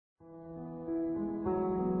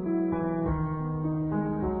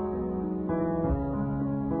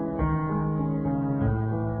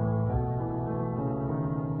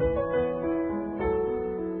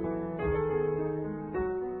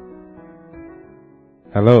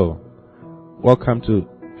Hello. Welcome to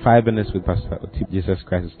 5 Minutes with Pastor Oti. Jesus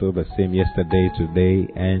Christ is still the same yesterday, today,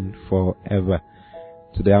 and forever.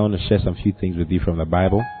 Today I want to share some few things with you from the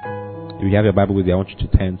Bible. If you have your Bible with you, I want you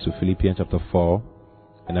to turn to Philippians chapter 4,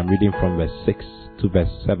 and I'm reading from verse 6 to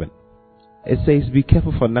verse 7. It says, "Be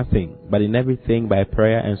careful for nothing, but in everything by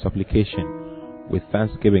prayer and supplication, with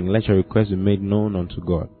thanksgiving, let your requests be made known unto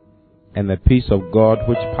God. And the peace of God,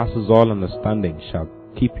 which passes all understanding, shall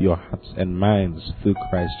keep your hearts and minds through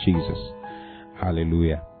Christ Jesus."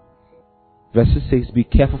 Hallelujah. Verse 6 says, "Be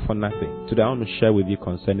careful for nothing." Today I want to share with you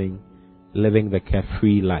concerning living the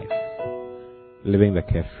carefree life. Living the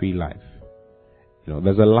carefree life. You know,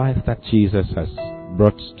 there's a life that Jesus has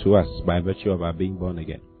brought to us by virtue of our being born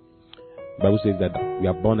again. The Bible says that we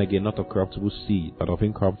are born again, not of corruptible seed, but of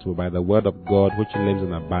incorruptible, by the word of God, which lives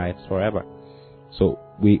and abides forever. So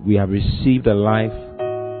we have received a life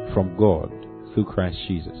from God through Christ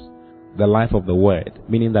Jesus. The life of the word,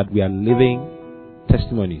 meaning that we are living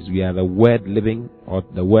testimonies. We are the word living, or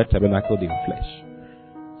the word tabernacled in flesh.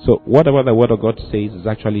 So whatever the word of God says is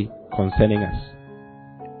actually concerning us.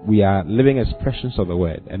 We are living expressions of the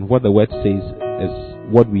word, and what the word says is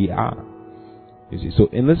what we are. You see, so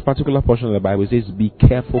in this particular portion of the Bible, it says, "Be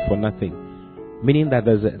careful for nothing," meaning that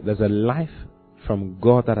there's a life from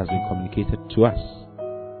God that has been communicated to us,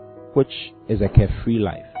 which is a carefree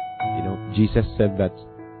life. You know, Jesus said that,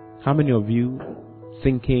 how many of you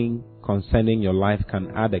thinking concerning your life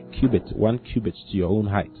can add one cubit to your own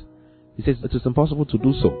height? He says it is impossible to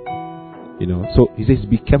do so. You know, so he says,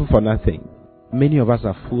 "Be careful for nothing." Many of us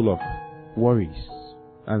are full of worries,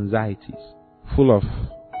 anxieties, full of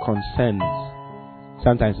concerns.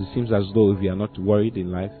 Sometimes it seems as though if we are not worried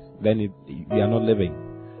in life, then we are not living.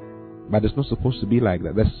 But it's not supposed to be like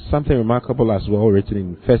that. There's something remarkable as well written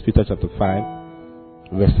in 1 Peter chapter 5,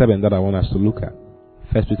 verse 7 that I want us to look at.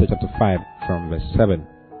 1 Peter chapter 5 from verse 7.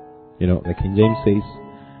 You know, the King James says,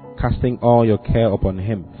 "Casting all your care upon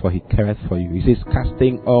him, for he careth for you." He says,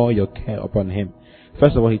 casting all your care upon him.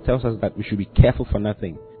 First of all, he tells us that we should be careful for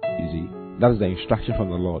nothing. You see, that is the instruction from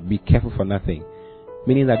the Lord. Be careful for nothing.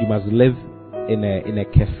 Meaning that you must live in a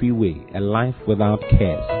carefree way, a life without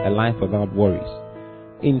cares, a life without worries.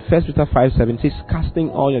 In 1 Peter 5:7, it says, "Casting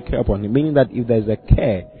all your care upon him," meaning that if there's a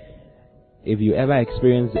care, if you ever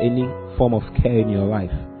experience any form of care in your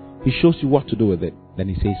life, he shows you what to do with it. Then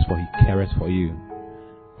he says, "For he careth for you."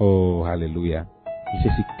 Oh, hallelujah. He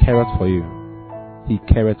says he careth for you. He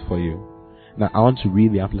careth for you. Now, I want to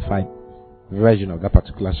read the amplified version of that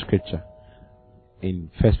particular scripture in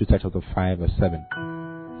 1 Peter chapter 5, verse 7.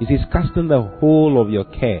 He says, "Casting the whole of your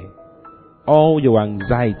care, all your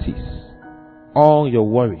anxieties, all your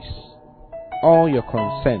worries, all your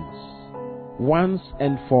concerns, once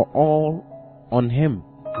and for all on him."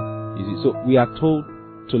 You see, so we are told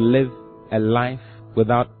to live a life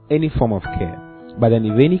without any form of care. But then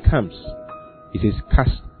if any comes, he says,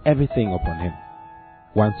 cast everything upon him,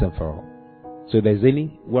 once and for all. So if there's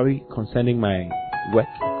any worry concerning my work,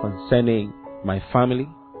 concerning my family,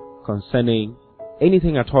 concerning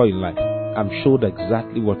anything at all in life, I'm showed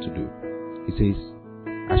exactly what to do. He says,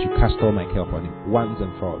 "I should cast all my care upon him, once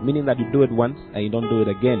and for all." Meaning that you do it once and you don't do it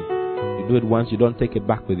again. You do it once, you don't take it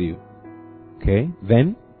back with you. Okay?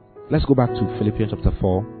 Then, let's go back to Philippians chapter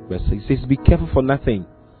 4, verse 6. It says, "Be careful for nothing,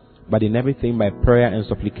 but in everything by prayer and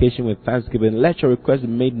supplication with thanksgiving, let your requests be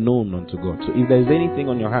made known unto God." So if there is anything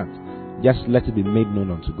on your heart, just let it be made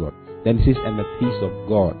known unto God. Then it says, "And the peace of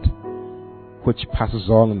God, which passes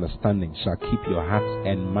all understanding, shall keep your hearts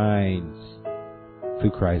and minds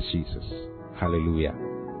through Christ Jesus." Hallelujah.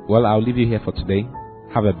 Well, I'll leave you here for today.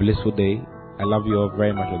 Have a blissful day. I love you all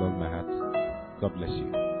very much with all my heart. God bless you.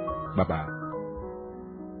 Bye-bye.